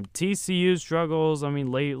 TCU struggles.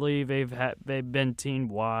 Lately they've been team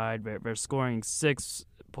wide. They're scoring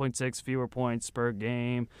 6.6 fewer points per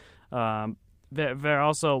game. They're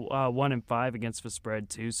also 1-5 against the spread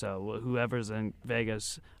too. So whoever's in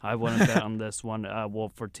Vegas, I wouldn't bet on this one.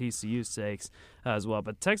 For TCU's sakes as well.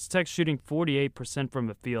 But Texas Tech shooting 48% from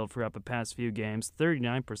the field throughout the past few games,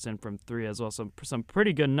 39% from 3 as well. So some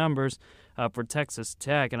pretty good numbers for Texas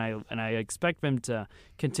Tech, and I expect them to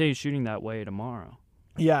continue shooting that way tomorrow.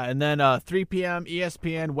 Yeah, and then 3 p.m.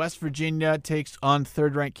 ESPN, West Virginia takes on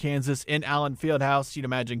third-ranked Kansas in Allen Fieldhouse. You'd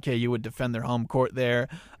imagine KU would defend their home court there.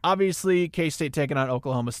 Obviously, K-State taking on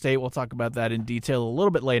Oklahoma State. We'll talk about that in detail a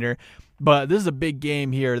little bit later. But this is a big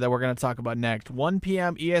game here that we're going to talk about next. 1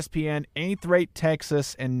 p.m. ESPN, 8th-ranked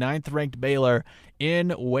Texas and 9th-ranked Baylor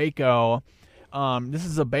in Waco. This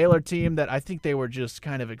is a Baylor team that I think they were just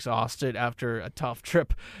kind of exhausted after a tough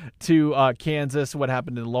trip to Kansas, what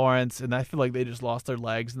happened in Lawrence, and I feel like they just lost their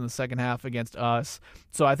legs in the second half against us.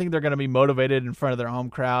 So I think they're going to be motivated in front of their home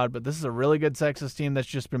crowd, but this is a really good Texas team that's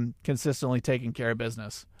just been consistently taking care of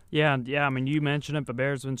business. Yeah. You mentioned it. The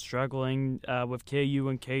Bears been struggling with KU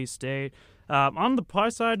and K-State. On the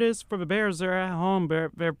plus side is for the Bears, they're at home.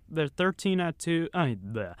 They're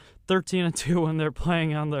 13-2. 13-2 when they're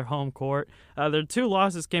playing on their home court. Their 2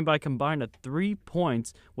 losses came by combined at 3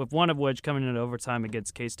 points, with one of which coming in overtime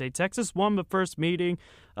against K-State. Texas won the first meeting,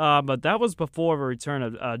 but that was before the return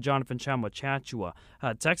of Jonathan Chachua.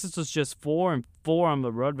 Texas was just 4-4 on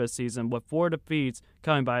the road this season, with 4 defeats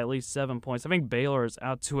coming by at least 7 points. I think Baylor is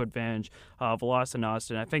out to advantage of a loss in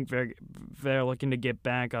Austin. I think they're looking to get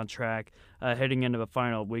back on track heading into the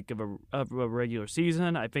final week of a regular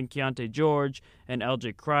season. I think Keontae George and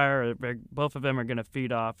LJ Cryer, both of them are going to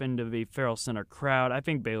feed off into the Farrell Center crowd. I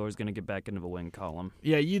think Baylor is going to get back into the win column.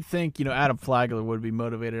 Yeah, you'd think, Adam Flagler would be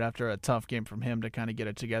motivated after a tough game from him to kind of get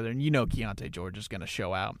it together, and Keontae George is going to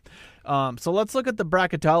show out. So let's look at the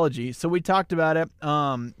bracketology. So we talked about it.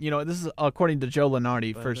 This is according to Joe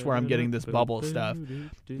Lenardi, first where I'm getting this bubble stuff.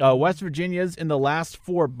 West Virginia's in the last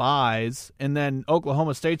 4 byes, and then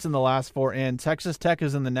Oklahoma State's in the last 4, and Texas Tech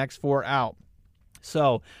is in the next 4 out.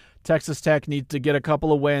 So Texas Tech needs to get a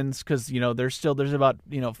couple of wins because, there's about,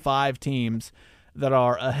 5 teams that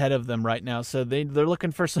are ahead of them right now. So they're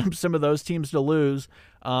looking for some of those teams to lose.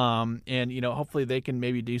 And hopefully they can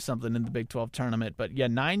maybe do something in the Big 12 tournament. But,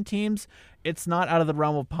 9 teams, it's not out of the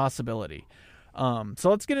realm of possibility. So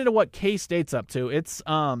let's get into what K-State's up to. It's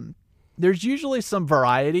there's usually some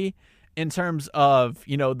variety in terms of,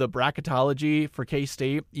 the bracketology for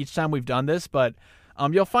K-State each time we've done this. But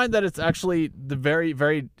you'll find that it's actually very,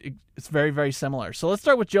 very similar. So let's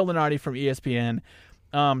start with Joe Lenardi from ESPN.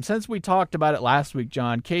 Since we talked about it last week,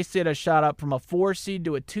 John, K-State has shot up from a 4 seed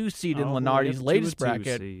to a 2 seed in Lenardi's latest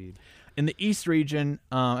bracket. In the East region,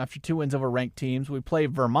 after 2 wins over ranked teams, we play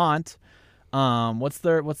Vermont. What's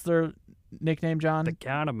their nickname, John? The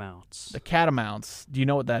Catamounts. The Catamounts. Do you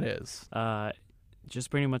know what that is? Just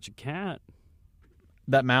pretty much a cat.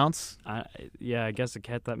 That mounts? I guess a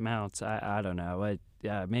cat that mounts. I don't know.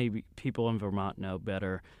 Maybe people in Vermont know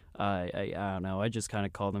better. I don't know. I just kind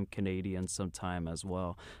of call them Canadians sometime as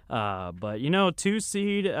well. But 2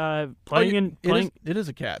 seed playing. It is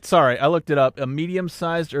a cat. Sorry, I looked it up. A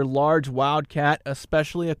medium-sized or large wildcat,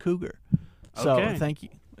 especially a cougar. So okay. Thank you.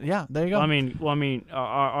 Yeah, there you go. I mean,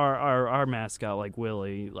 our mascot, like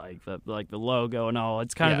Willie, like the logo and all,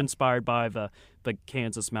 it's kind of inspired by the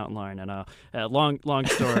Kansas mountain lion. And long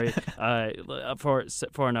story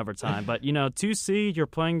for another time. But 2 seed, you're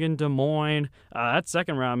playing in Des Moines. That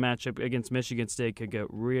second round matchup against Michigan State could get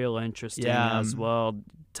real interesting as well.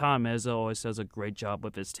 Tom Izzo always does a great job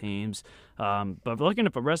with his teams. But looking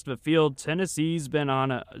at the rest of the field, Tennessee's been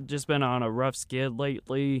on a rough skid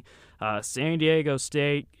lately. San Diego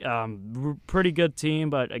State, pretty good team,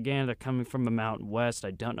 but again, they're coming from the Mountain West. I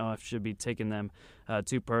don't know if I should be taking them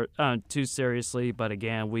too seriously, but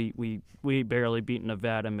again, we barely beat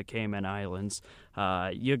Nevada and the Cayman Islands.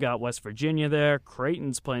 You got West Virginia there.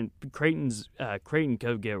 Creighton could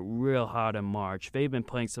get real hot in March. They've been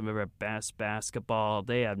playing some of their best basketball.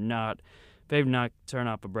 They've not turned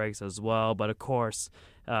off the brakes as well. But of course,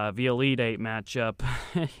 the Elite Eight matchup,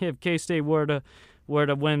 if K-State were to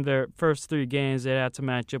win their first 3 games, they'd have to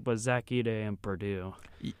match up with Zach Edey and Purdue.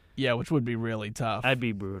 Yeah, which would be really tough. That'd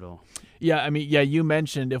be brutal. Yeah, you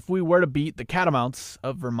mentioned if we were to beat the Catamounts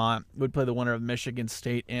of Vermont, we'd play the winner of Michigan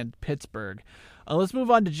State and Pittsburgh. Let's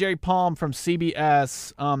move on to Jerry Palm from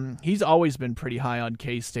CBS. He's always been pretty high on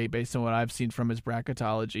K-State based on what I've seen from his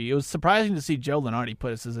bracketology. It was surprising to see Joe Lenardi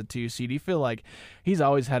put us as a 2 seed. You feel like he's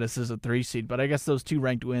always had us as a 3 seed, but I guess those 2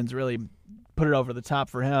 ranked wins really put it over the top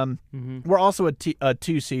for him. Mm-hmm. We're also a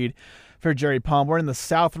 2 seed for Jerry Palm. We're in the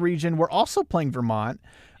South region. We're also playing Vermont.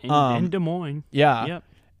 In Des Moines. Yeah. Yep.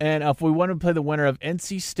 And if we want to play the winner of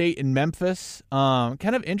NC State and Memphis,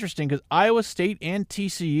 kind of interesting because Iowa State and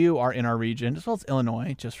TCU are in our region, as well as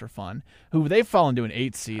Illinois, just for fun, who they've fallen to an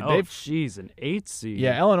 8 seed. Oh, an 8 seed.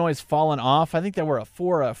 Yeah, Illinois has fallen off. I think they were a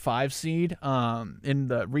 4 or a 5 seed in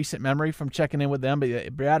the recent memory from checking in with them.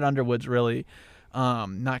 But Brad Underwood's really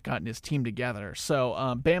not gotten his team together. So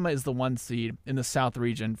Bama is the 1 seed in the South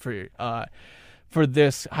region for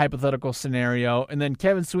this hypothetical scenario. And then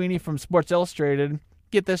Kevin Sweeney from Sports Illustrated,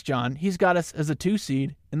 get this, John, he's got us as a 2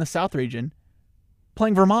 seed in the South region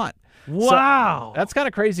playing Vermont. Wow. So that's kind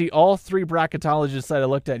of crazy. All 3 bracketologists that I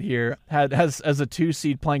looked at here has as a 2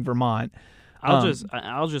 seed playing Vermont.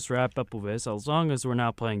 I'll just wrap up with this. As long as we're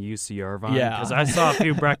not playing UC Irvine, because I saw a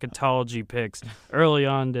few bracketology picks early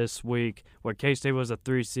on this week where K-State was a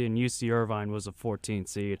 3 seed and UC Irvine was a 14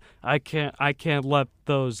 seed. I can't let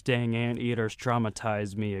those dang anteaters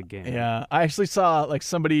traumatize me again. Yeah, I actually saw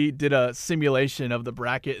somebody did a simulation of the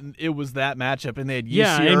bracket and it was that matchup and they had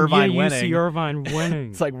UC Irvine winning. UC Irvine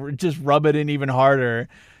winning. It's like just rub it in even harder.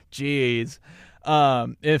 Jeez.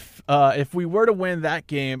 If we were to win that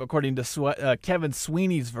game, according to Kevin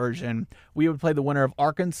Sweeney's version, we would play the winner of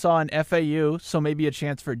Arkansas and FAU, so maybe a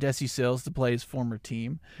chance for Desi Sills to play his former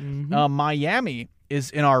team. Mm-hmm. Miami is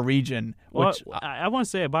in our region. Which I want to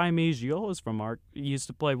say Miami Gio is from used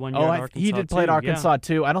to play 1 year at Arkansas. He did play at Arkansas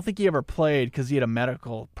too. I don't think he ever played because he had a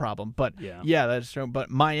medical problem. But yeah, that's true. But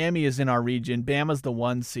Miami is in our region. Bama's the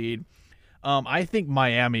 1 seed. I think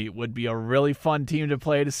Miami would be a really fun team to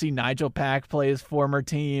play, to see Nigel Pack play his former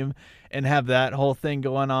team and have that whole thing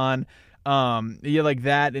going on. Like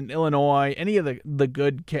that in Illinois. Any of the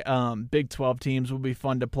good Big 12 teams would be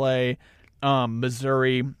fun to play.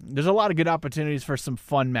 Missouri. There's a lot of good opportunities for some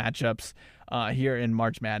fun matchups here in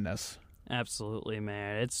March Madness. Absolutely,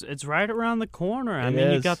 man. It's right around the corner. I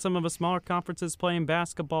mean, you got some of the smaller conferences playing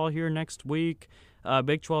basketball here next week.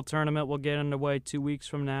 Big 12 tournament will get underway 2 weeks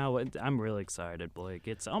from now. I'm really excited, Blake.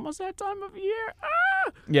 It's almost that time of year.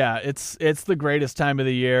 Yeah, it's the greatest time of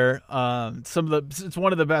the year. It's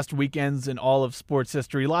one of the best weekends in all of sports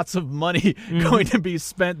history. Lots of money going to be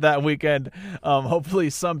spent that weekend.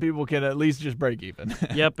 Hopefully, some people can at least just break even.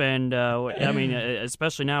 Yep, and I mean,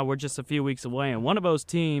 especially now we're just a few weeks away, and one of those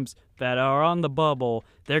teams that are on the bubble,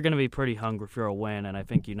 they're going to be pretty hungry for a win, and I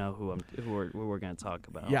think you know who we're going to talk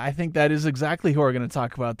about. Yeah, I think that is exactly who we're going to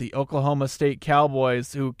talk about, the Oklahoma State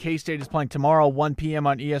Cowboys, who K-State is playing tomorrow, 1 p.m.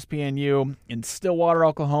 on ESPNU in Stillwater,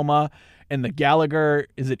 Oklahoma, in the Gallagher,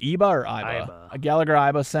 is it IBA or IBA? A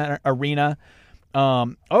Gallagher-IBA Center Arena.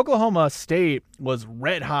 Oklahoma State was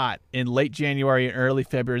red hot in late January and early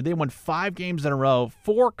February. They won 5 games in a row,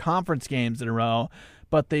 4 conference games in a row,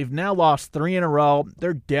 but they've now lost 3 in a row.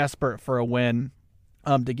 They're desperate for a win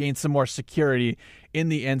to gain some more security in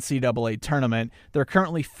the NCAA tournament. They're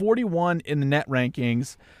currently 41 in the net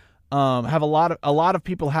rankings. Have a lot of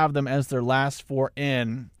people have them as their last 4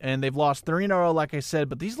 in, and they've lost 3 in a row, like I said,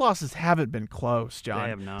 but these losses haven't been close, John. They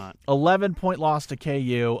have not. 11-point loss to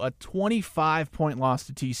KU, a 25-point loss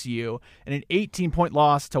to TCU, and an 18-point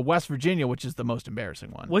loss to West Virginia, which is the most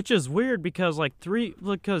embarrassing one. Which is weird because right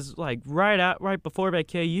before that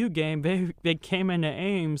KU game, they came into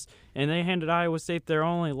Ames and they handed Iowa State their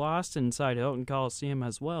only loss inside Hilton Coliseum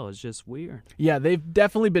as well. It's just weird. Yeah, they've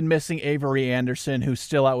definitely been missing Avery Anderson, who's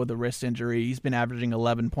still out with a wrist injury. He's been averaging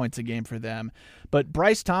 11 points a game for them. But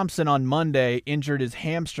Bryce Thompson on Monday injured his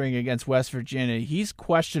hamstring against West Virginia. He's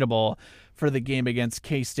questionable for the game against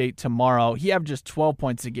K-State tomorrow. He averages 12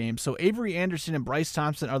 points a game. So Avery Anderson and Bryce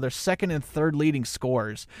Thompson are their second and third leading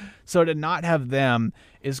scorers. So to not have them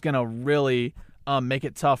is going to really make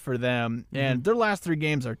it tough for them. And their last 3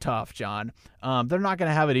 games are tough, John. They're not going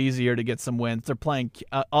to have it easier to get some wins. They're playing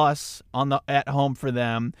us at home for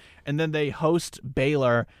them, and then they host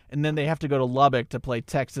Baylor, and then they have to go to Lubbock to play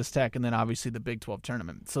Texas Tech, and then obviously the Big 12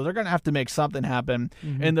 tournament. So they're going to have to make something happen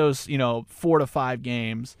in those 4 to 5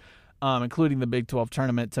 games, including the Big 12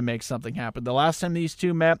 tournament, to make something happen. The last time these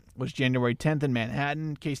two met was January 10th in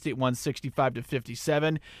Manhattan. K-State won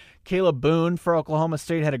 65-57. Caleb Boone for Oklahoma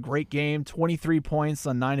State had a great game, 23 points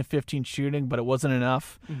on 9 of 15 shooting, but it wasn't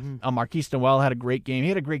enough. Marquise Noel had a great game. He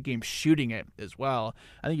had a great game shooting it as well.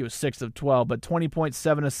 I think he was 6 of 12, but 20 points,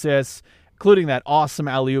 7 assists, including that awesome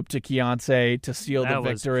alley-oop to Keontae to seal the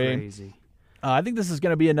victory. That was crazy. I think this is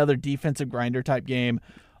going to be another defensive grinder type game.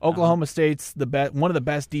 Oklahoma State's one of the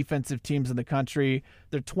best defensive teams in the country.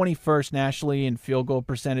 They're 21st nationally in field goal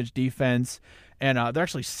percentage defense, and they're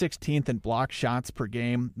actually 16th in block shots per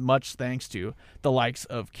game, much thanks to the likes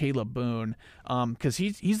of Caleb Boone, because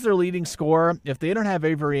he's their leading scorer. If they don't have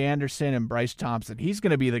Avery Anderson and Bryce Thompson, he's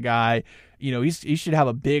going to be the guy. He should have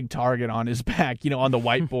a big target on his back, on the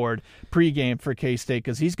whiteboard pregame for K-State,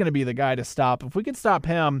 because he's going to be the guy to stop. If we can stop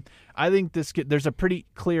him, I think there's a pretty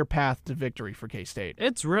clear path to victory for K-State.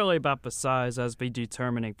 It's really about the size as the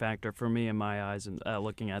determining factor for me in my eyes in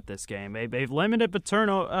looking at this game. They've limited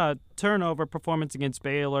the turnover performance against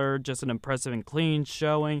Baylor, just an impressive and clean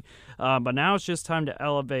showing. But now it's just time to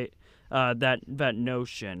elevate that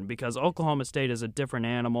notion, because Oklahoma State is a different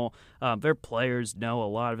animal. Their players know a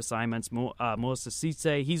lot of assignments. Melissa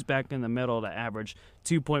Cisse, he's back in the middle to average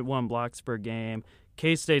 2.1 blocks per game.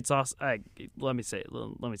 K-State's also, let me say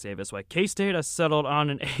it this way. K-State has settled on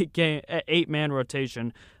an 8-man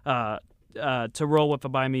rotation to roll with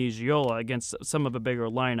Abaimi Giola against some of the bigger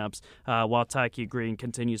lineups, while Tyke Green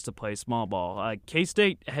continues to play small ball.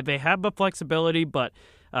 K-State, they have the flexibility, but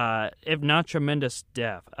if not tremendous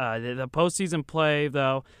depth. The postseason play,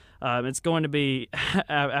 though, it's going to be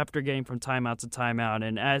after getting from timeout to timeout,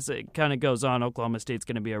 and as it kind of goes on, Oklahoma State's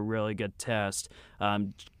going to be a really good test.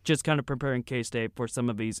 Just kind of preparing K-State for some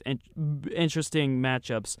of these interesting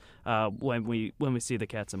matchups when we see the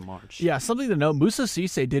Cats in March. Yeah, something to note, Musa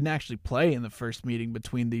Cisse didn't actually play in the first meeting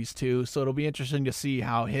between these two, so it'll be interesting to see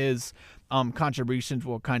how his contributions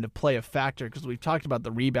will kind of play a factor, because we've talked about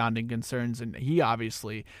the rebounding concerns, and he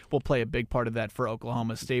obviously will play a big part of that for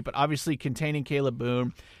Oklahoma State. But obviously containing Caleb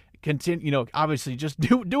Boone, obviously just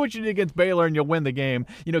do what you did against Baylor and you'll win the game.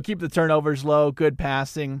 Keep the turnovers low, good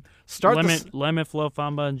passing. Limit Flo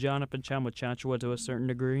Famba and Jonathan Chamwa to a certain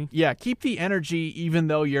degree. Yeah, keep the energy even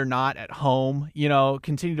though you're not at home.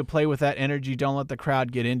 Continue to play with that energy. Don't let the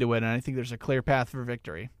crowd get into it, and I think there's a clear path for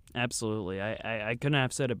victory. Absolutely. I couldn't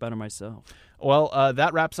have said it better myself. Well,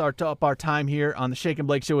 that wraps up our time here on the Shake and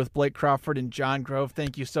Blake Show with Blake Crawford and John Grove.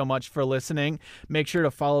 Thank you so much for listening. Make sure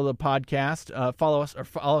to follow the podcast. Follow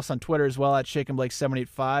us on Twitter as well at Shake and Blake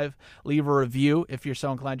 785. Leave a review if you're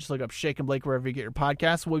so inclined. Just look up Shake and Blake wherever you get your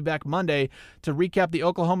podcasts. We'll be back Monday to recap the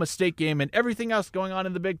Oklahoma State game and everything else going on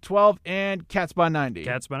in the Big 12 and Cats by 90.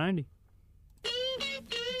 Cats by 90.